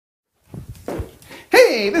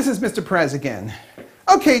Hey, this is Mr. Perez again.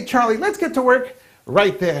 Okay, Charlie, let's get to work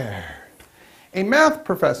right there. A math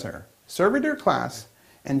professor surveyed her class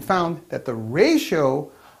and found that the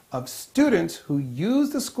ratio of students who use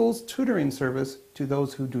the school's tutoring service to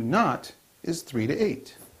those who do not is 3 to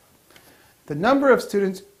 8. The number of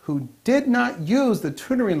students who did not use the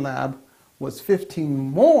tutoring lab was 15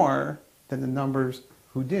 more than the numbers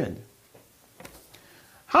who did.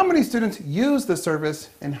 How many students use the service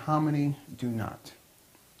and how many do not?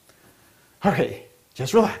 Okay,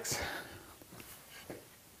 just relax.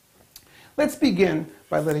 Let's begin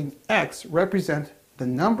by letting X represent the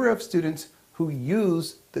number of students who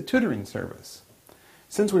use the tutoring service.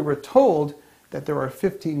 Since we were told that there are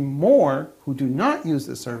 15 more who do not use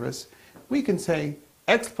the service, we can say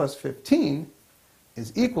X plus 15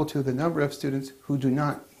 is equal to the number of students who do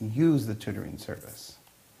not use the tutoring service.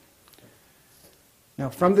 Now,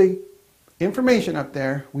 from the information up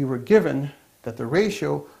there, we were given that the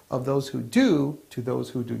ratio of those who do to those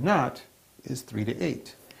who do not is 3 to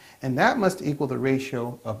 8. And that must equal the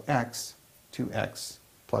ratio of X to X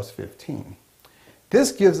plus 15.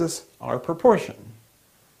 This gives us our proportion.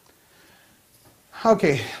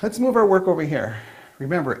 Okay, let's move our work over here.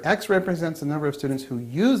 Remember, X represents the number of students who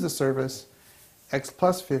use the service. X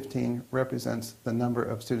plus 15 represents the number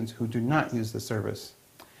of students who do not use the service.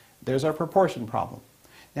 There's our proportion problem.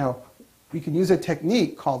 Now, we can use a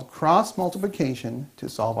technique called cross multiplication to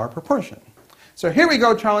solve our proportion. So here we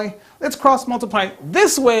go, Charlie. Let's cross multiply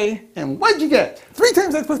this way, and what'd you get? 3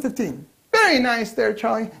 times X plus 15. Very nice there,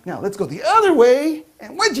 Charlie. Now let's go the other way,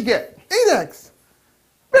 and what'd you get? 8X.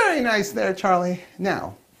 Very nice there, Charlie.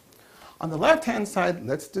 Now, on the left-hand side,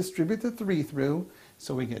 let's distribute the 3 through,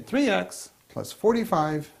 so we get 3X plus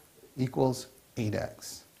 45 equals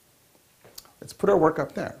 8X. Let's put our work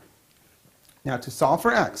up there. Now, to solve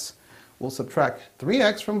for X, we'll subtract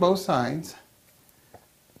 3X from both sides,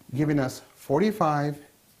 giving us 45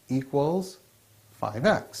 equals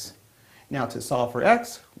 5X. Now, to solve for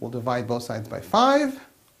X, we'll divide both sides by 5,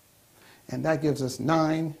 and that gives us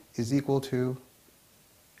 9 is equal to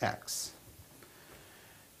X.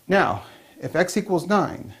 Now, if X equals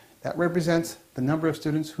 9, that represents the number of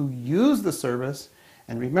students who use the service,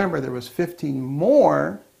 and remember there was 15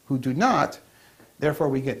 more who do not. Therefore,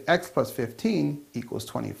 we get X plus 15 equals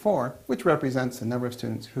 24, which represents the number of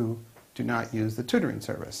students who do not use the tutoring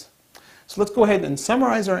service. So let's go ahead and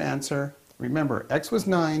summarize our answer. Remember, X was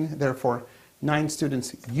 9, therefore 9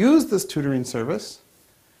 students use this tutoring service.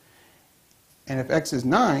 And if X is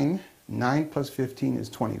 9, 9 plus 15 is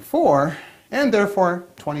 24, and therefore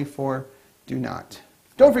 24 do not.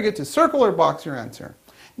 Don't forget to circle or box your answer.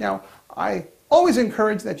 Now, I always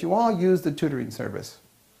encourage that you all use the tutoring service,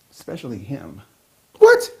 especially him.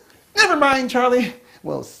 What? Never mind, Charlie.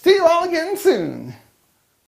 We'll see you all again soon.